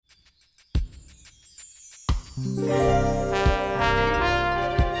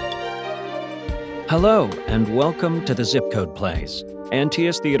Hello, and welcome to the Zip Code Plays,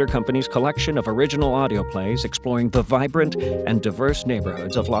 Antaeus Theater Company's collection of original audio plays exploring the vibrant and diverse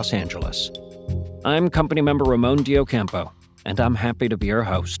neighborhoods of Los Angeles. I'm company member Ramon Diocampo, and I'm happy to be your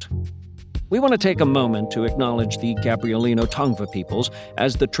host. We want to take a moment to acknowledge the Gabrielino Tongva peoples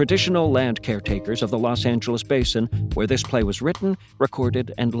as the traditional land caretakers of the Los Angeles basin where this play was written,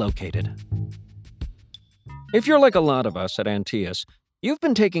 recorded, and located. If you're like a lot of us at Antaeus, you've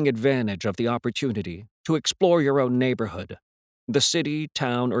been taking advantage of the opportunity to explore your own neighborhood, the city,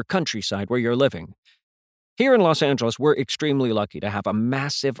 town, or countryside where you're living. Here in Los Angeles, we're extremely lucky to have a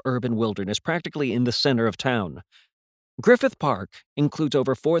massive urban wilderness practically in the center of town. Griffith Park includes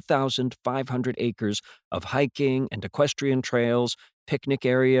over 4,500 acres of hiking and equestrian trails, picnic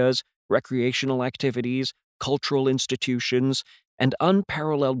areas, recreational activities, cultural institutions, and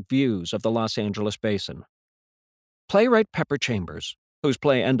unparalleled views of the Los Angeles basin. Playwright Pepper Chambers, whose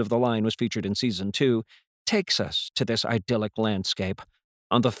play End of the Line was featured in Season 2, takes us to this idyllic landscape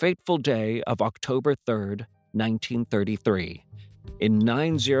on the fateful day of October 3rd, 1933, in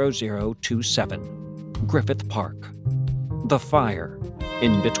 90027, Griffith Park. The fire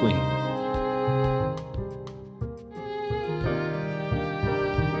in between.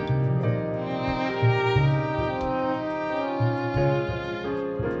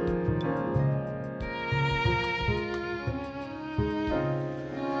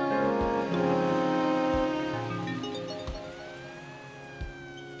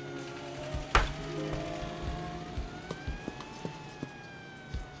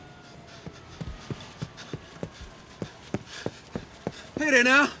 Hey there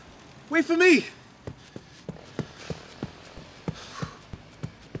now. Wait for me. Hey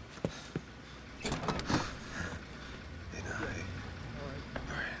now, hey.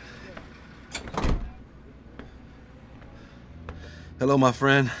 All right. Hello, my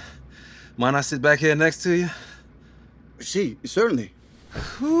friend. Mind I sit back here next to you? Sí, certainly.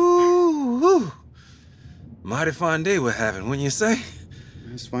 Woo! Mighty fine day we're having, wouldn't you say?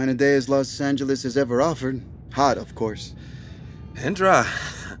 As fine a day as Los Angeles has ever offered. Hot, of course. And dry.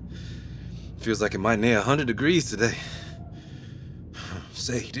 Feels like it might near 100 degrees today.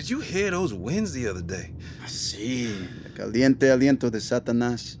 Say, did you hear those winds the other day? Sí, el caliente aliento de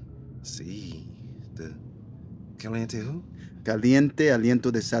Satanás. Sí, the caliente who? Caliente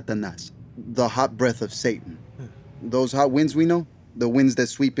aliento de Satanás. The hot breath of Satan. Those hot winds we know, the winds that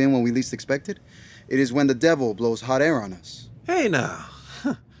sweep in when we least expect it, it is when the devil blows hot air on us. Hey now,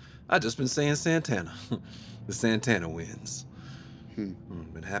 I just been saying Santana. The Santana winds.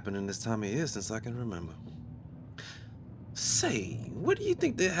 Been happening this time of year since I can remember. Say, what do you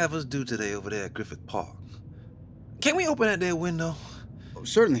think they have us do today over there at Griffith Park? Can we open that there window? Oh,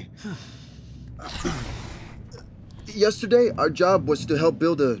 certainly. Yesterday, our job was to help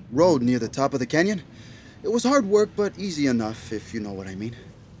build a road near the top of the canyon. It was hard work, but easy enough, if you know what I mean.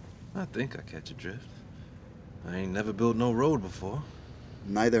 I think I catch a drift. I ain't never built no road before.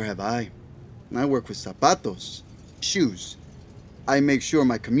 Neither have I. I work with zapatos, shoes. I make sure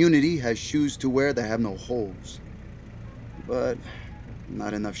my community has shoes to wear that have no holes. But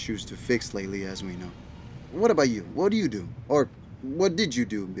not enough shoes to fix lately, as we know. What about you? What do you do? Or what did you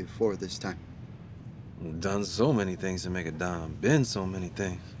do before this time? Done so many things to make a dime. Been so many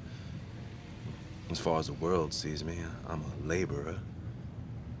things. As far as the world sees me, I'm a laborer.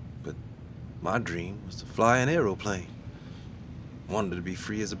 But my dream was to fly an aeroplane. Wanted to be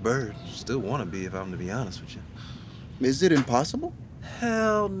free as a bird. Still want to be, if I'm to be honest with you. Is it impossible?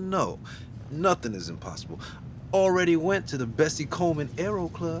 Hell no. Nothing is impossible. Already went to the Bessie Coleman Aero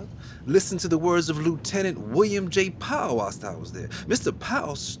Club. Listened to the words of Lieutenant William J. Powell whilst I was there. Mr.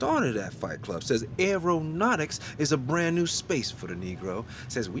 Powell started that fight club. Says aeronautics is a brand new space for the Negro.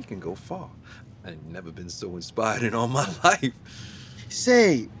 Says we can go far. I've never been so inspired in all my life.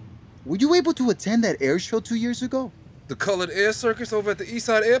 Say, were you able to attend that air show 2 years ago? The Colored Air Circus over at the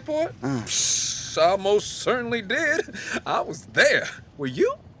Eastside Airport? I most certainly did. I was there. Were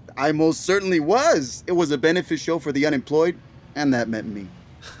you? I most certainly was. It was a benefit show for the unemployed, and that meant me.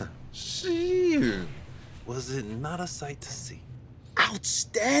 Shit. Was it not a sight to see?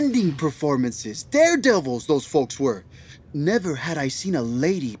 Outstanding performances. Daredevils, those folks were. Never had I seen a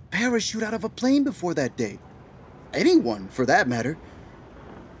lady parachute out of a plane before that day. Anyone, for that matter.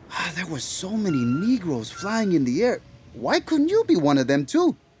 There were so many Negroes flying in the air. Why couldn't you be one of them,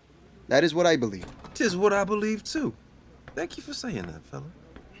 too? That is what I believe. 'Tis what I believe, too. Thank you for saying that, fella.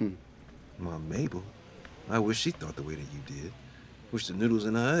 My Mabel, I wish she thought the way that you did. Wish the noodles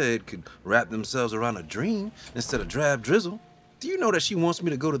in her head could wrap themselves around a dream instead of drab drizzle. Do you know that she wants me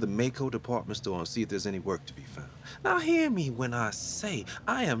to go to the Mako department store and see if there's any work to be found? Now hear me when I say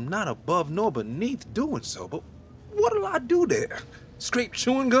I am not above nor beneath doing so, but what'll I do there? Scrape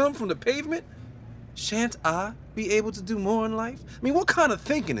chewing gum from the pavement? Shan't I be able to do more in life? I mean, what kind of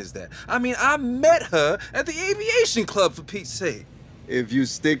thinking is that? I mean, I met her at the aviation club, for Pete's sake. If you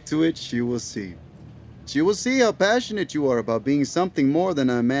stick to it, she will see. She will see how passionate you are about being something more than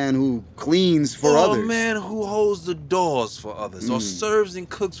a man who cleans for others. Or a man who holds the doors for others, or serves and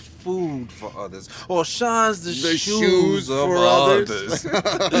cooks food for others, or shines the shoes of for others.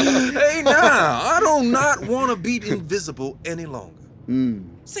 Hey, now, I do not want to be invisible any longer.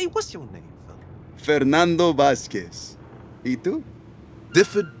 Say, what's your name, fella? Fernando Vasquez. ¿Y tú?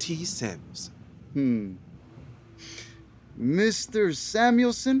 Griffith T. Samuelson. Mr.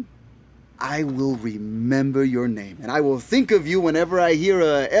 Samuelson, I will remember your name, and I will think of you whenever I hear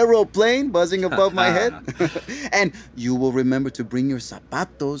an aeroplane buzzing above my head. And you will remember to bring your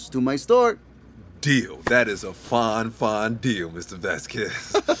zapatos to my store. Deal. That is a fine deal, Mr.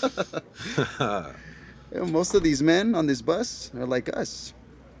 Vasquez. Most of these men on this bus are like us.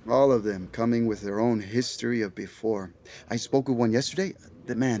 All of them coming with their own history of before. I spoke with one yesterday,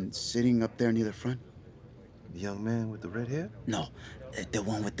 the man sitting up there near the front. The young man with the red hair? No, the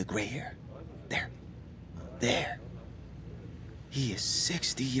one with the gray hair. There. He is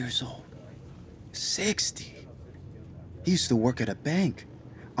 60 years old. 60. He used to work at a bank.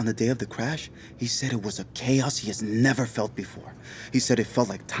 On the day of the crash, he said it was a chaos he has never felt before. He said it felt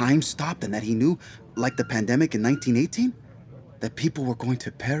like time stopped and that he knew, like the pandemic in 1918, that people were going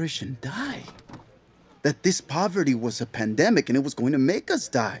to perish and die. That this poverty was a pandemic and it was going to make us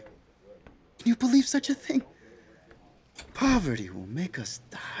die. Can you believe such a thing? Poverty will make us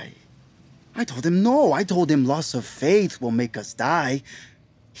die. I told him no. I told him loss of faith will make us die.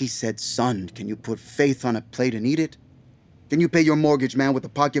 He said, son, can you put faith on a plate and eat it? Can you pay your mortgage, man, with a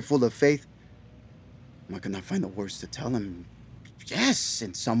pocket full of faith? I could not find the words to tell him. Yes,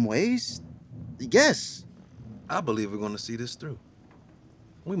 in some ways. Yes. I believe we're going to see this through.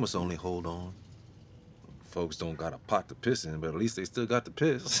 We must only hold on. Folks don't got a pot to piss in, but at least they still got to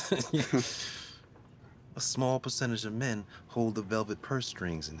piss. A small percentage of men hold the velvet purse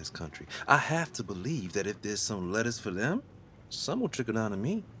strings in this country. I have to believe that if there's some letters for them, some will trickle down to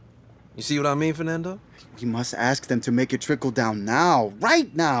me. You see what I mean, Fernando? We must ask them to make it trickle down now,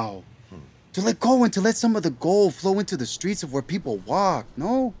 right now. To let go and to let some of the gold flow into the streets of where people walk,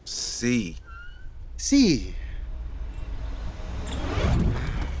 no? See.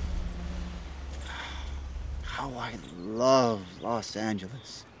 How I love Los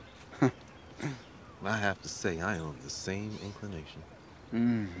Angeles. I have to say, I am of the same inclination.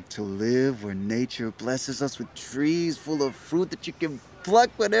 To live where nature blesses us with trees full of fruit that you can pluck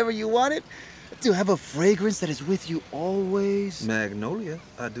whenever you want it. To have a fragrance that is with you always. Magnolia,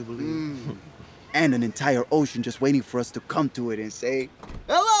 I do believe. And an entire ocean just waiting for us to come to it and say,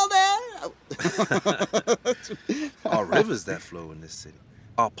 hello there. Our rivers that flow in this city.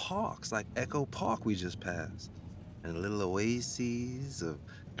 Our parks, like Echo Park we just passed. And little oases of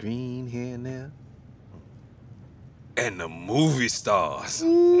green here and there. And the movie stars.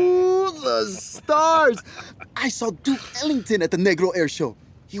 Ooh, the stars. I saw Duke Ellington at the Negro Air Show.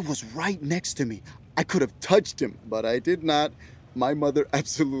 He was right next to me. I could have touched him, but I did not. My mother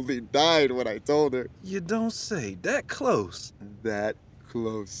absolutely died when I told her. You don't say. That close. That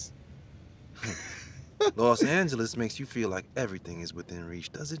close. Los Angeles makes you feel like everything is within reach,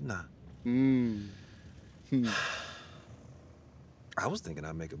 does it not? I was thinking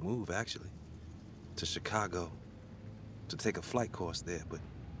I'd make a move, actually. To Chicago. To take a flight course there, but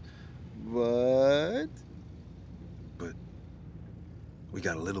we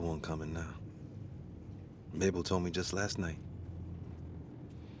got a little one coming now. Mabel told me just last night.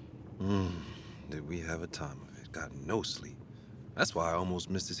 Did we have a time of it? Got no sleep. That's why I almost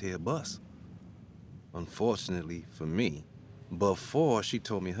missed this here bus. Unfortunately for me, before she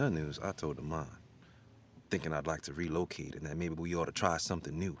told me her news, I told her mine. Thinking I'd like to relocate and that maybe we ought to try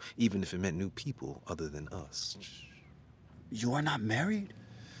something new, even if it meant new people other than us. You are not married?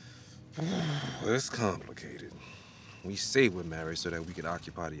 It's complicated. We say we're married so that we could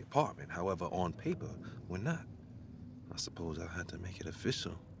occupy the apartment. However, on paper, we're not. I suppose I had to make it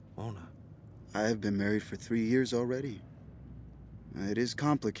official, won't I? I have been married for 3 years already. It is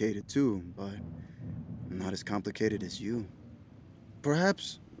complicated too, but not as complicated as you.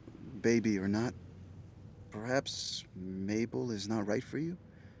 Perhaps, baby or not, perhaps Mabel is not right for you.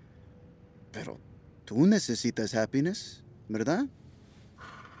 Pero tú necesitas happiness, ¿verdad?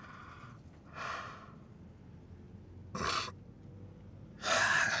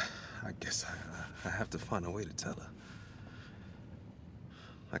 I guess I have to find a way to tell her.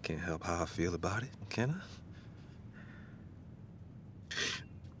 I can't help how I feel about it, can I?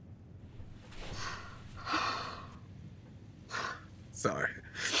 Sorry.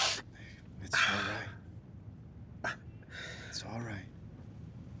 It's all right. It's all right.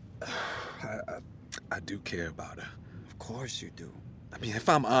 I do care about her. Of course you do. I mean, if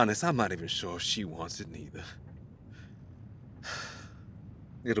I'm honest, I'm not even sure if she wants it neither.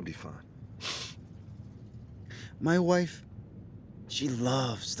 It'll be fine. My wife, she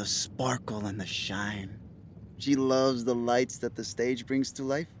loves the sparkle and the shine. She loves the lights that the stage brings to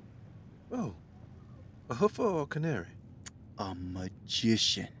life. Oh, a hoofer or a canary? A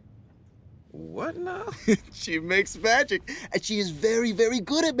magician. What now? She makes magic, and she is very, very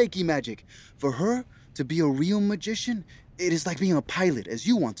good at making magic. For her to be a real magician, it is like being a pilot, as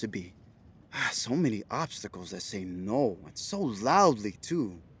you want to be. So many obstacles that say no, and so loudly,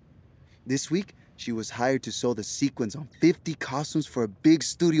 too. This week, she was hired to sew the sequins on 50 costumes for a big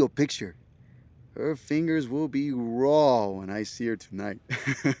studio picture. Her fingers will be raw when I see her tonight.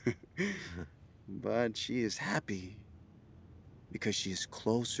 But she is happy because she is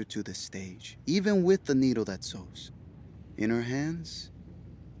closer to the stage, even with the needle that sews. In her hands,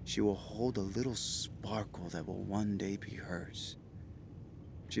 she will hold a little sparkle that will one day be hers.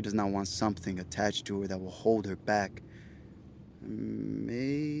 She does not want something attached to her that will hold her back.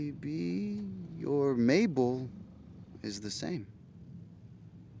 Maybe your Mabel is the same.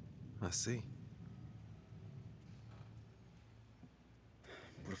 I see.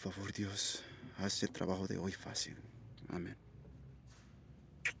 Por favor, Dios, haz el trabajo de hoy fácil. Amen.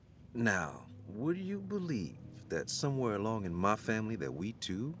 Now, would you believe that somewhere along in my family that we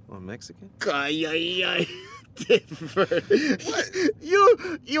too are Mexican? Ay, ay, ay. What?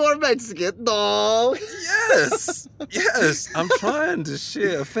 You are Mexican? No. Yes! Yes! I'm trying to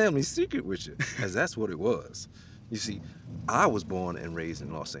share a family secret with you, as that's what it was. You see, I was born and raised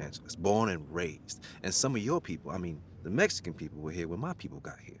in Los Angeles. Born and raised. And some of your people, I mean, the Mexican people were here when my people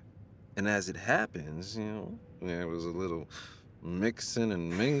got here. And as it happens, there was a little mixing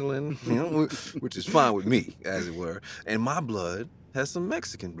and mingling, which is fine with me, as it were. And my blood has some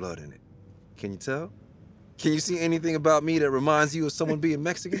Mexican blood in it. Can you tell? Can you see anything about me that reminds you of someone being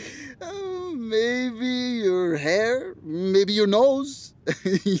Mexican? Maybe your hair, maybe your nose.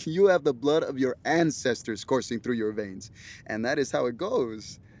 You have the blood of your ancestors coursing through your veins. And that is how it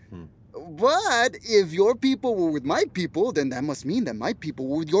goes. But if your people were with my people, then that must mean that my people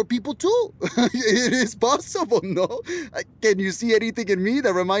were with your people too. It is possible, no? Can you see anything in me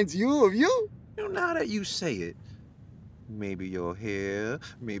that reminds you of you? Now that you say it, maybe your hair,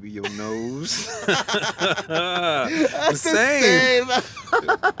 maybe your nose. That's the same.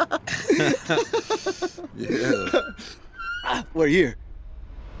 Yeah. We're here.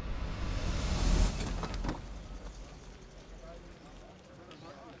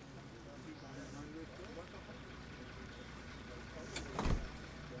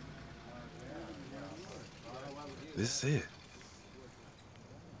 This is it.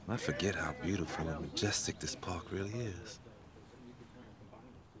 I forget how beautiful and majestic this park really is.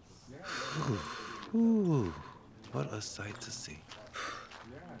 Ooh, what a sight to see.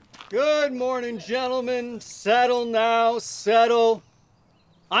 Good morning, gentlemen. Settle now, settle.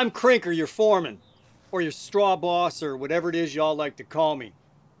 I'm Crinker, your foreman, or your straw boss, or whatever it is y'all like to call me.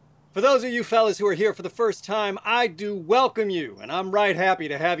 For those of you fellas who are here for the first time, I do welcome you, and I'm right happy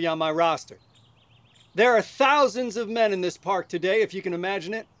to have you on my roster. There are thousands of men in this park today, if you can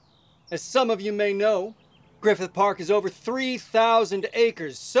imagine it. As some of you may know, Griffith Park is over 3,000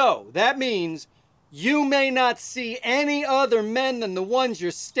 acres, so that means you may not see any other men than the ones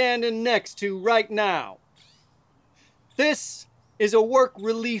you're standing next to right now. This is a work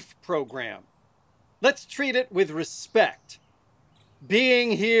relief program. Let's treat it with respect.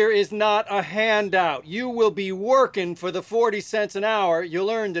 Being here is not a handout. You will be working for the 40 cents an hour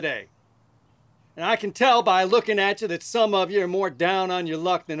you'll earn today. And I can tell by looking at you that some of you are more down on your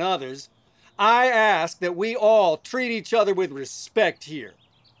luck than others. I ask that we all treat each other with respect here.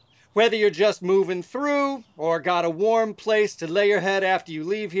 Whether you're just moving through or got a warm place to lay your head after you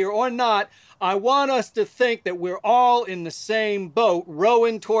leave here or not, I want us to think that we're all in the same boat,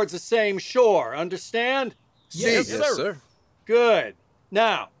 rowing towards the same shore. Understand? Yes, sir. Good.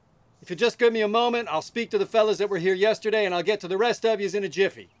 Now, if you just give me a moment, I'll speak to the fellas that were here yesterday and I'll get to the rest of yous in a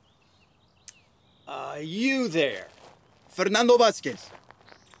jiffy. You there. Fernando Vasquez.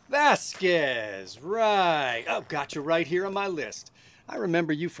 Vasquez, right. Oh, got you right here on my list. I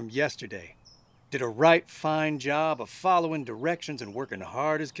remember you from yesterday. Did a right fine job of following directions and working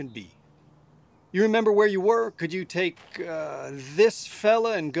hard as can be. You remember where you were? Could you take this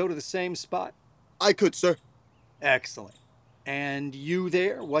fella and go to the same spot? I could, sir. Excellent. And you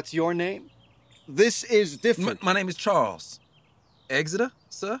there, what's your name? This is different. My name is Charles. Exeter,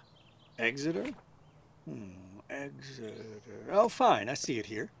 sir? Exeter? Exeter. Oh, fine, I see it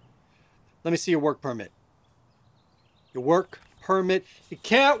here. Let me see your work permit. Your work permit. You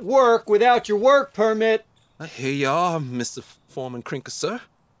can't work without your work permit. Here you are, Mr. Foreman Crinker, sir.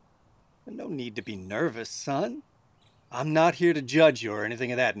 No need to be nervous, son. I'm not here to judge you or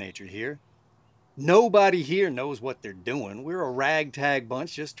anything of that nature here. Nobody here knows what they're doing. We're a ragtag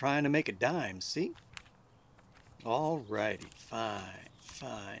bunch just trying to make a dime, see? All righty, fine.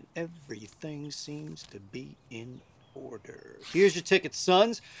 Everything seems to be in order. Here's your tickets,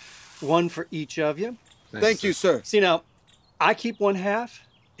 sons. One for each of you. Thank you, sir. See now, I keep one half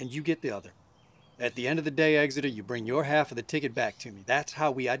and you get the other. At the end of the day, Exeter, you bring your half of the ticket back to me. That's how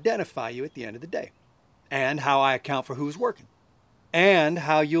we identify you at the end of the day. And how I account for who's working. And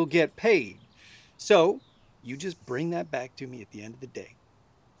how you'll get paid. So, you just bring that back to me at the end of the day.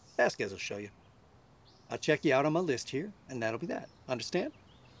 Vasquez will show you. I'll check you out on my list here, and that'll be that. Understand?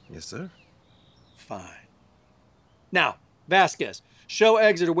 Yes, sir. Fine. Now, Vasquez, show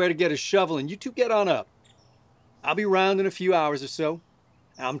Exeter where to get his shovel, and you two get on up. I'll be round in a few hours or so.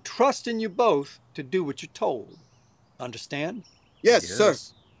 I'm trusting you both to do what you're told. Understand? Yes, sir.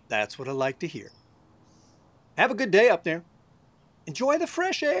 That's what I like to hear. Have a good day up there. Enjoy the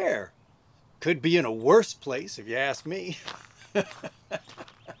fresh air. Could be in a worse place, if you ask me.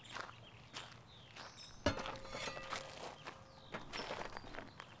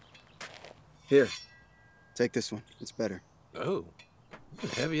 Here, take this one. It's better. Oh,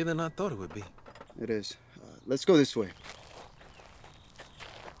 heavier than I thought it would be. It is. Let's go this way.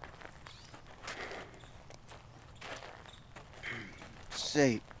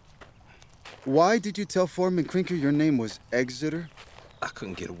 Say, why did you tell Foreman Crinker your name was Exeter? I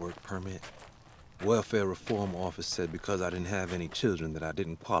couldn't get a work permit. Welfare Reform Office said because I didn't have any children that I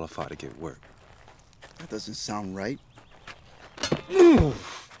didn't qualify to get work. That doesn't sound right.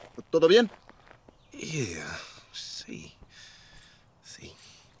 Move! ¿Todo bien? Yeah, see.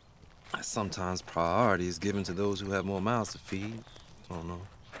 Sometimes priority is given to those who have more mouths to feed. I don't know.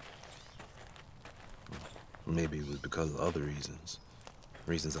 Maybe it was because of other reasons.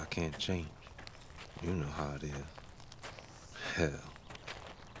 Reasons I can't change. You know how it is. Hell,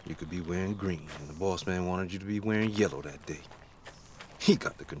 you could be wearing green, and the boss man wanted you to be wearing yellow that day. He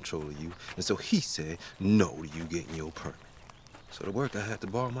got the control of you, and so he said no to you getting your permit. So to work, I had to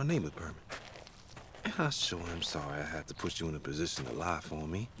borrow my neighbor's permit. And I sure am sorry I had to put you in a position to lie for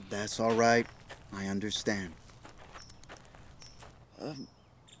me. That's all right. I understand.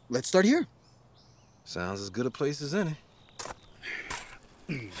 Let's start here. Sounds as good a place as any.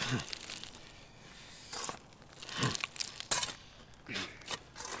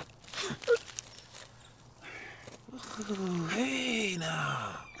 Ooh, hey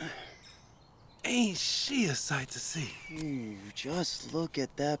now. Ain't she a sight to see? Ooh, just look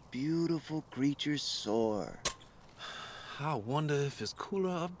at that beautiful creature soar. I wonder if it's cooler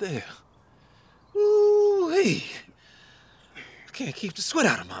up there. Ooh, hey. I can't keep the sweat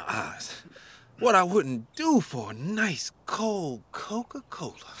out of my eyes. What I wouldn't do for a nice cold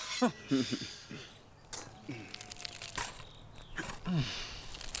Coca-Cola.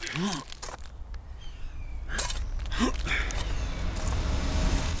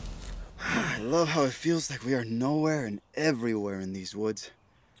 I love how it feels like we are nowhere and everywhere in these woods.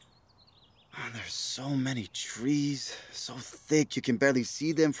 There's so many trees, so thick you can barely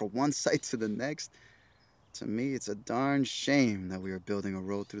see them from one side to the next. To me, it's a darn shame that we are building a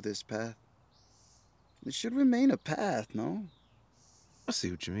road through this path. It should remain a path, no? I see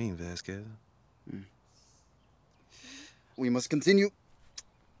what you mean, Vasquez. We must continue.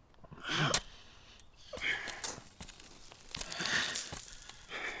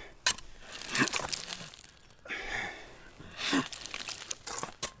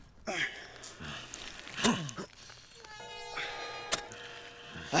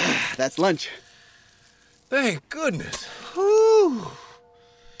 That's lunch. Thank goodness. Whew.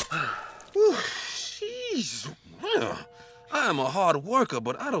 Whew. Jeez. Well, I am a hard worker,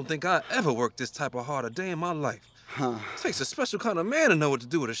 but I don't think I ever worked this type of hard a day in my life. Huh. It takes a special kind of man to know what to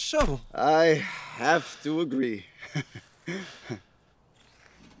do with a shovel. I have to agree.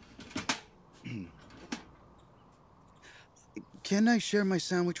 Can I share my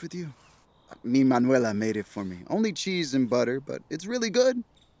sandwich with you? Mi Manuela made it for me. Only cheese and butter, but it's really good.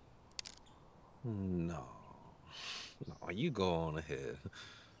 No, you go on ahead.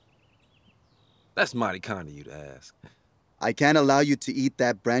 That's mighty kind of you to ask. I can't allow you to eat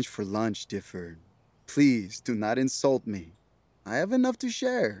that branch for lunch, Difford. Please, do not insult me. I have enough to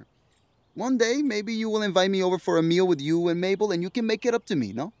share. One day, maybe you will invite me over for a meal with you and Mabel, and you can make it up to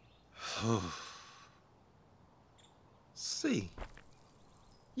me, no? See,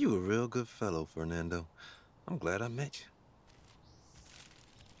 you a real good fellow, Fernando. I'm glad I met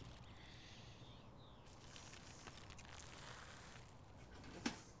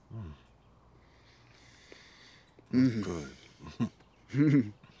you.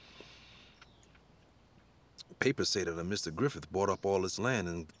 Good. Papers say that a Mr. Griffith bought up all this land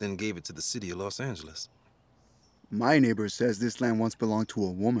and then gave it to the city of Los Angeles. My neighbor says this land once belonged to a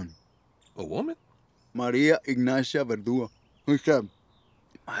woman. A woman? Maria Ignacia Verdugo. Who's that?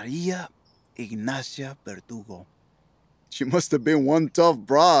 Maria Ignacia Verdugo. She must have been one tough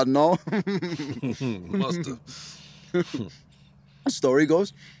broad, no? Must have. Story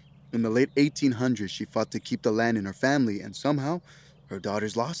goes, in the late 1800s, she fought to keep the land in her family, and somehow her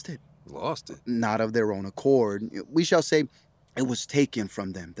daughters lost it. Lost it? Not of their own accord. We shall say it was taken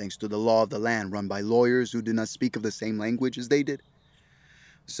from them thanks to the law of the land run by lawyers who did not speak of the same language as they did.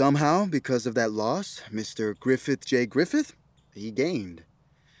 Somehow, because of that loss, Mr. Griffith J. Griffith, he gained.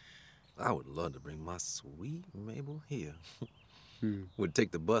 I would love to bring my sweet Mabel here. Would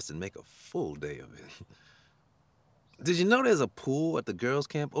take the bus and make a full day of it. Did you know there's a pool at the girls'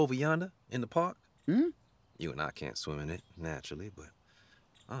 camp over yonder in the park? You and I can't swim in it, naturally, but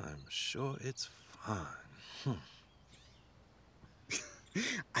I'm sure it's fine.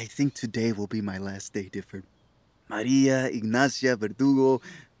 I think today will be my last day, Difford. Maria Ignacia Verdugo,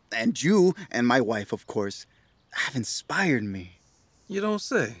 and you, and my wife, of course, have inspired me. You don't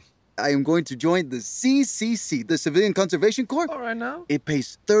say. I am going to join the CCC, the Civilian Conservation Corps. All right now. It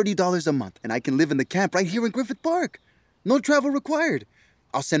pays $30 a month, and I can live in the camp right here in Griffith Park. No travel required.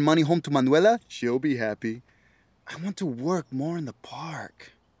 I'll send money home to Manuela. She'll be happy. I want to work more in the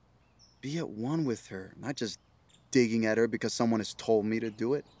park. Be at one with her, not just digging at her because someone has told me to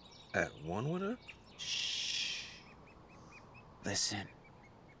do it. At one with her? Shh. Listen.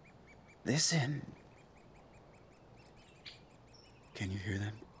 Listen. Can you hear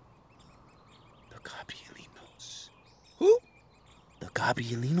them? The Gabrielinos. Who? The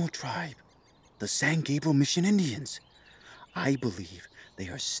Gabrielino tribe. The San Gabriel Mission Indians. I believe they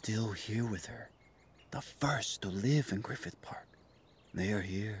are still here with her. The first to live in Griffith Park. They are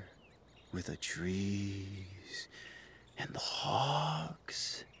here with the trees and the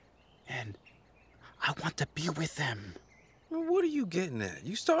hogs. And I want to be with them. Well, what are you getting at?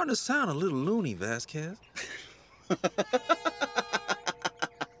 You starting to sound a little loony, Vasquez.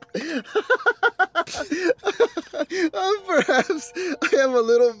 Perhaps I am a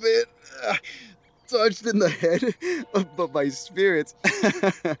little bit touched in the head, but my spirits,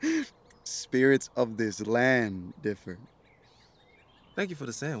 spirits of this land differ. Thank you for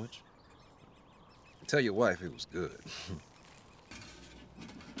the sandwich. Tell your wife it was good.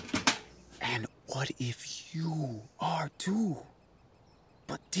 And what if you are too?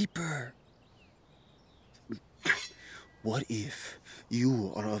 But deeper. What if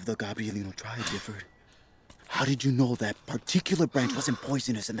you are of the Gabrielino tribe, Difford? How did you know that particular branch wasn't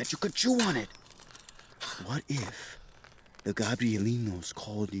poisonous and that you could chew on it? What if the Gabrielinos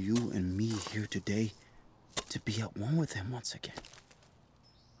called you and me here today to be at one with them once again?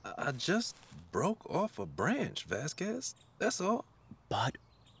 I just broke off a branch, Vasquez. That's all. But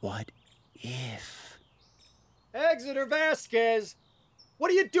what if? Exeter Vasquez! What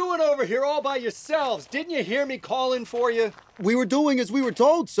are you doing over here all by yourselves? Didn't you hear me calling for you? We were doing as we were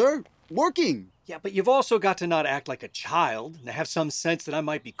told, sir. Working. Yeah, but you've also got to not act like a child and have some sense that I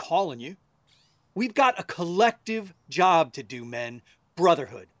might be calling you. We've got a collective job to do, men.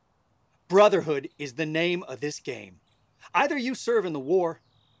 Brotherhood. Brotherhood is the name of this game. Either you serve in the war.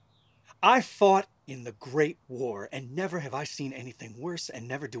 I fought in the Great War, and never have I seen anything worse, and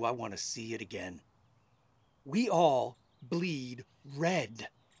never do I want to see it again. We all bleed red.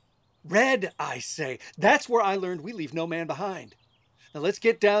 Red, I say. That's where I learned we leave no man behind. Now let's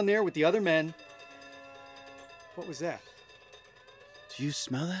get down there with the other men. What was that? Do you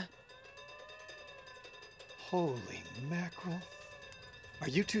smell that? Holy mackerel. Are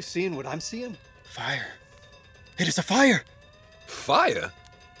you two seeing what I'm seeing? Fire. It is a fire. Fire?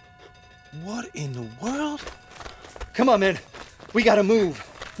 What in the world? Come on, men. We gotta move.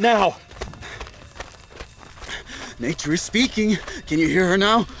 Now. Nature is speaking. Can you hear her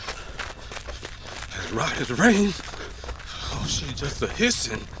now? As right as rain. Oh, she just a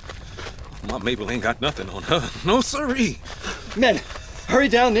hissing. My Mabel ain't got nothing on her. No siree. Men, hurry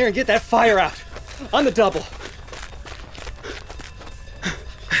down there and get that fire out. On the double.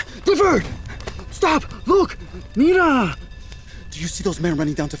 Difford! Stop! Look! Nina! Do you see those men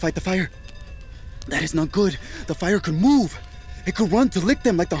running down to fight the fire? That is not good. The fire could move. It could run to lick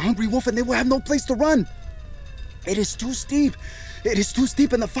them like the hungry wolf, and they will have no place to run. It is too steep. It is too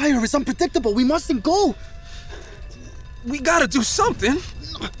steep, and the fire is unpredictable. We mustn't go. We gotta do something.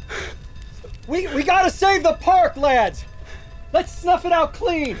 We gotta save the park, lads! Let's snuff it out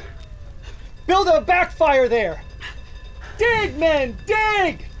clean! Build a backfire there! Dig, men,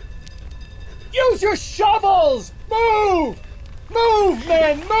 dig! Use your shovels! Move! Move,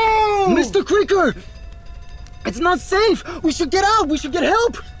 men, move! Mr. Creaker! It's not safe! We should get out! We should get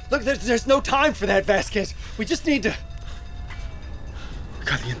help! Look, there's no time for that, Vasquez. We just need to...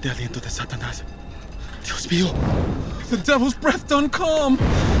 Caliente aliento de Satanás. Dios mío! The devil's breath done come.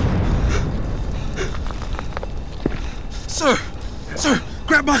 Sir,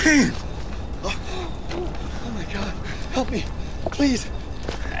 grab my hand. Oh my God, help me, please.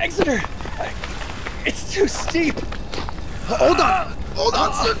 Exeter, it's too steep. Hold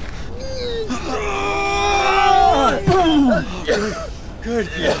on, sir. Good.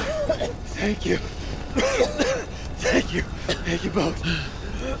 Thank you. Thank you both.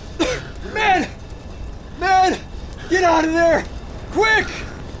 Man, get out of there, quick!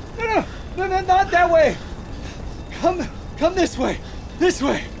 No, not that way. Come this way.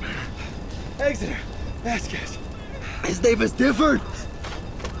 Exeter, Vasquez. His name is Difford.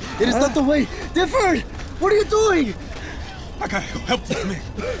 It is not the way. Difford, what are you doing? I gotta help these men.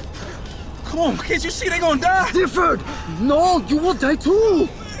 Come on, can't you see they're gonna die? Difford, no, you will die too.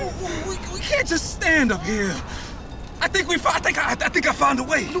 We can't just stand up here. I think I found a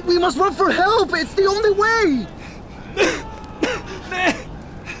way. We must run for help. It's the only way.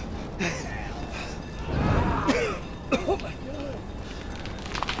 Oh my God.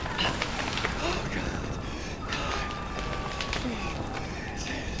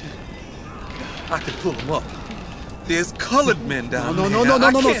 I can pull them up. There's colored men down No,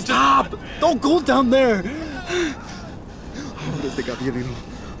 there. no, stop. Don't go down there. Hombres de Gabrielino,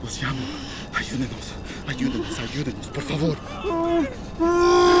 los llamo. Ayúdenos, por favor.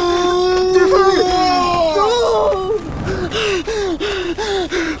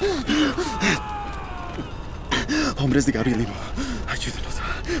 Hombres de Gabrielino,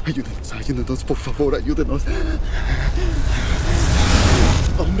 ayúdenos, por favor, ayúdenos.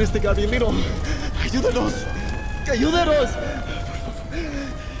 Hombres de Gabrielino, ayúdenos. Por favor.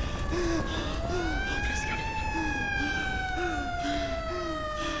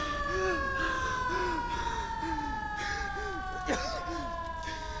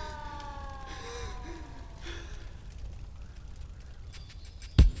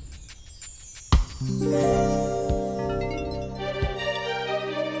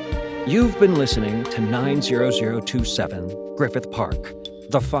 You've been listening to 90027 Griffith Park,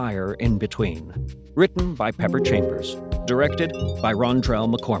 The Fire in Between. Written by Pepper Chambers. Directed by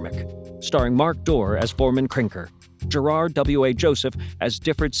Rondrell McCormick. Starring Mark Dorr as Foreman Crinker, Gerard W.A. Joseph as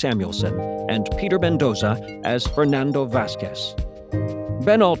Difford Samuelson, and Peter Mendoza as Fernando Vasquez.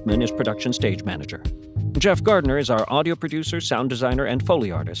 Ben Altman is production stage manager. Jeff Gardner is our audio producer, sound designer, and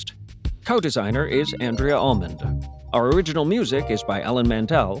Foley artist. Co-designer is Andrea Almond. Our original music is by Ellen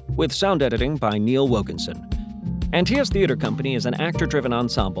Mandel, with sound editing by Neil Woganson. Antias Theater Company is an actor-driven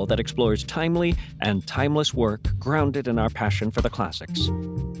ensemble that explores timely and timeless work grounded in our passion for the classics.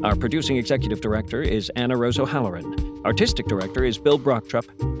 Our producing executive director is Anna Rose O'Halloran. Artistic director is Bill Brocktrup,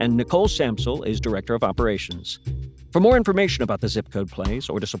 and Nicole Samsel is director of operations. For more information about the Zip Code Plays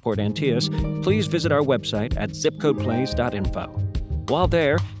or to support Antias, please visit our website at zipcodeplays.info. While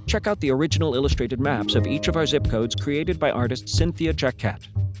there, check out the original illustrated maps of each of our zip codes created by artist Cynthia Jacquette.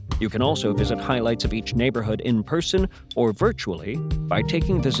 You can also visit highlights of each neighborhood in person or virtually by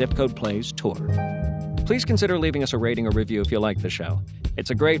taking the Zip Code Plays tour. Please consider leaving us a rating or review if you like the show.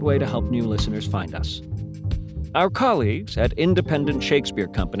 It's a great way to help new listeners find us. Our colleagues at Independent Shakespeare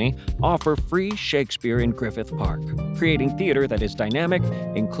Company offer free Shakespeare in Griffith Park, creating theater that is dynamic,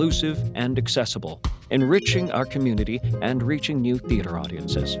 inclusive, and accessible, enriching our community and reaching new theater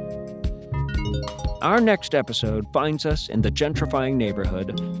audiences. Our next episode finds us in the gentrifying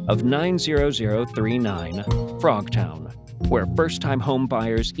neighborhood of 90039 Frogtown, where first-time home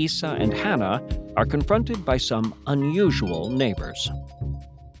buyers Issa and Hannah are confronted by some unusual neighbors.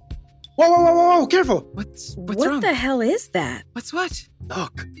 Whoa, careful. What's what wrong? the hell is that? What's what?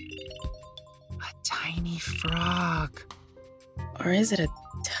 Look. A tiny frog. Or is it a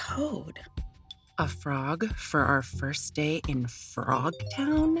toad? A frog for our first day in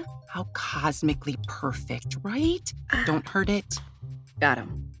Frogtown? How cosmically perfect, right? Don't hurt it. Got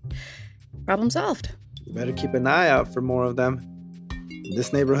him. Problem solved. You better keep an eye out for more of them. In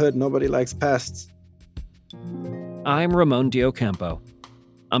this neighborhood, nobody likes pests. I'm Ramon Diocampo.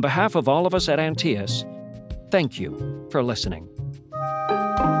 On behalf of all of us at Antias, Thank you for listening.